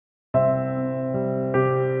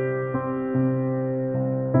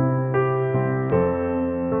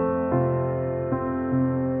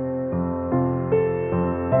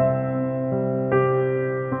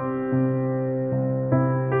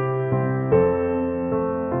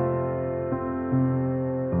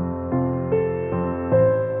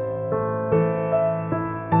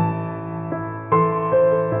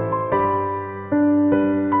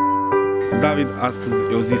Astăzi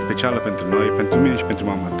e o zi specială pentru noi, pentru mine și pentru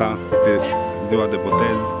mama ta. Este ziua de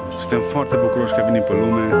botez. Suntem foarte bucuroși că ai venit pe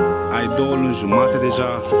lume. Ai 2 luni jumate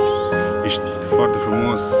deja. Ești foarte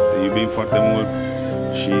frumos, te iubim foarte mult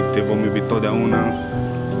și te vom iubi totdeauna.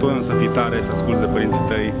 Tu o să fii tare, să asculți de părinții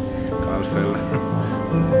tăi, că altfel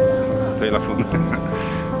ți-ai la fund.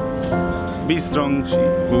 Be strong și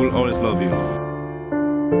we will always love you.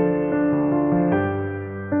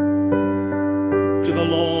 To the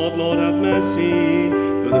Lord, Lord have mercy.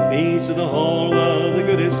 For the peace of the whole world, the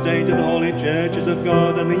good estate of the holy churches of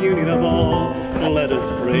God, and the union of all. And let us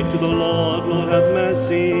pray to the Lord, Lord have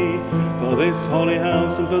mercy. For this holy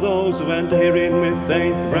house and for those who enter herein with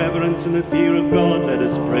faith, reverence, and the fear of God, let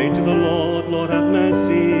us pray to the Lord, Lord have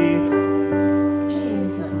mercy.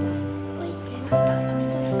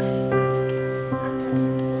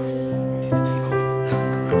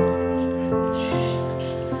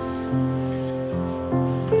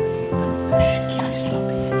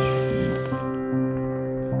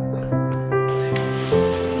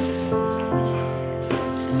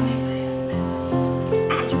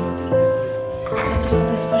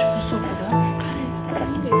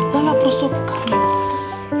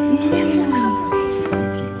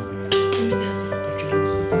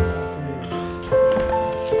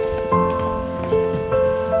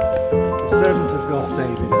 Servant of God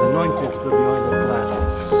David is anointed with the oil of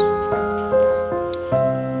gladness.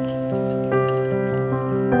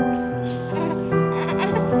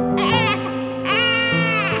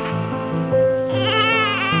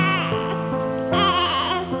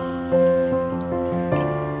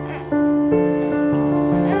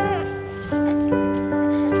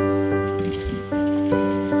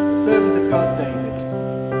 Servant of God David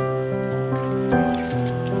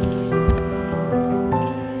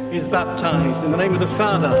is baptized in the name of the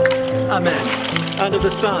Father, Amen, and of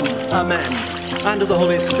the Son, Amen, and of the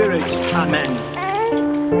Holy Spirit, Amen.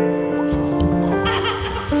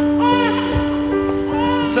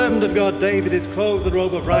 The servant of God David is clothed with the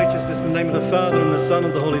robe of righteousness in the name of the Father, and the Son,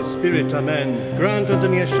 and the Holy Spirit, Amen. Grant unto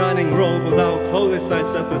me a shining robe, and thou clothest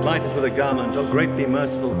thyself with light as with a garment, O greatly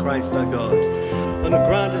merciful Christ our God. And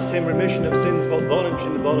grantest him remission of sins, both voluntary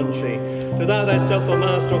and involuntary. Do thou thyself, O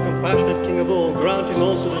Master, O compassionate King of all, grant him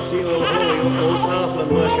also the seal, O holy, O all-powerful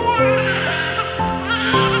and merciful.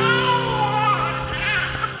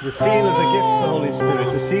 The seal of the gift of the Holy Spirit,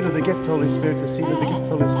 the seal of the gift of the Holy Spirit, the seal of the gift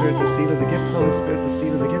of the Holy Spirit, the seal of the gift of the Holy Spirit, the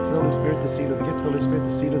seal of the gift of the Holy Spirit, the seal of the gift of the Holy Spirit,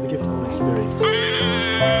 the seal of the gift of the Holy Spirit.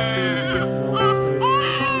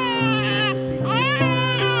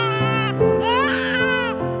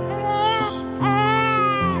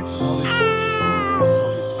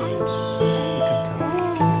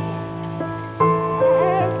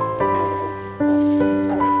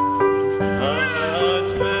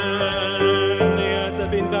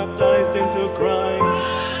 Baptized into Christ.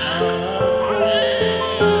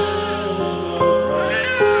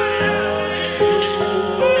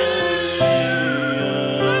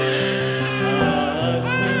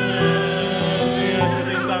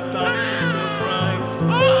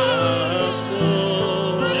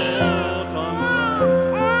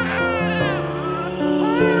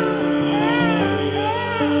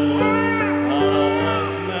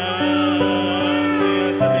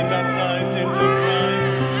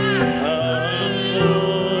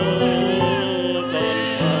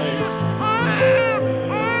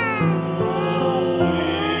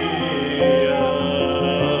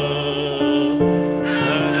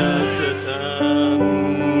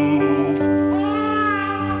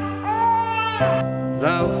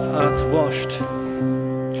 Thou art washed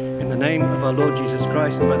in the name of our Lord Jesus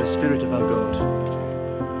Christ and by the Spirit of our God.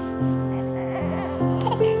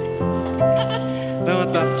 Thou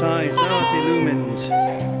art baptized, thou art illumined.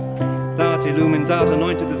 Thou art illumined, thou art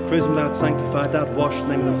anointed with chrism, thou art sanctified, thou art washed in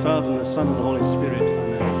the name of the Father and the Son and the Holy Spirit.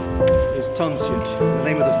 Amen. Is tonsured in the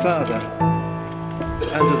name of the Father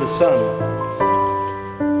and of the Son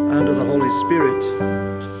and of the Holy Spirit.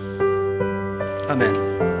 Amen.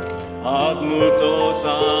 Ad multos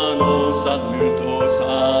annos, ad multos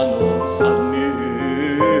annos, ad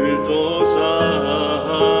multos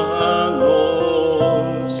annos.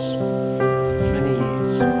 Many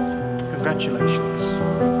years. Congratulations.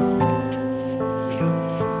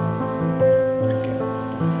 Okay.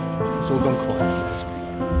 It's all gone quiet.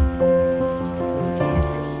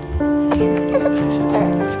 Ja, dat is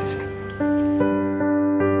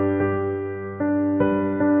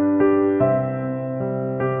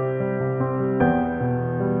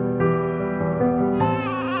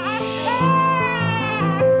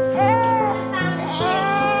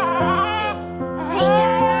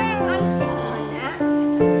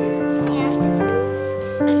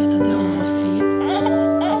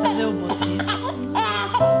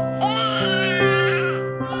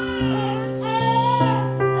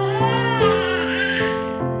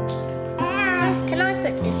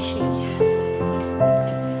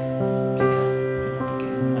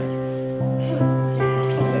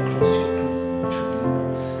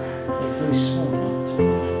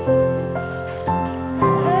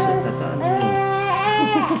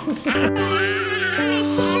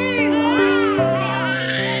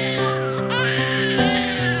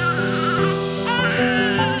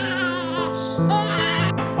Ah!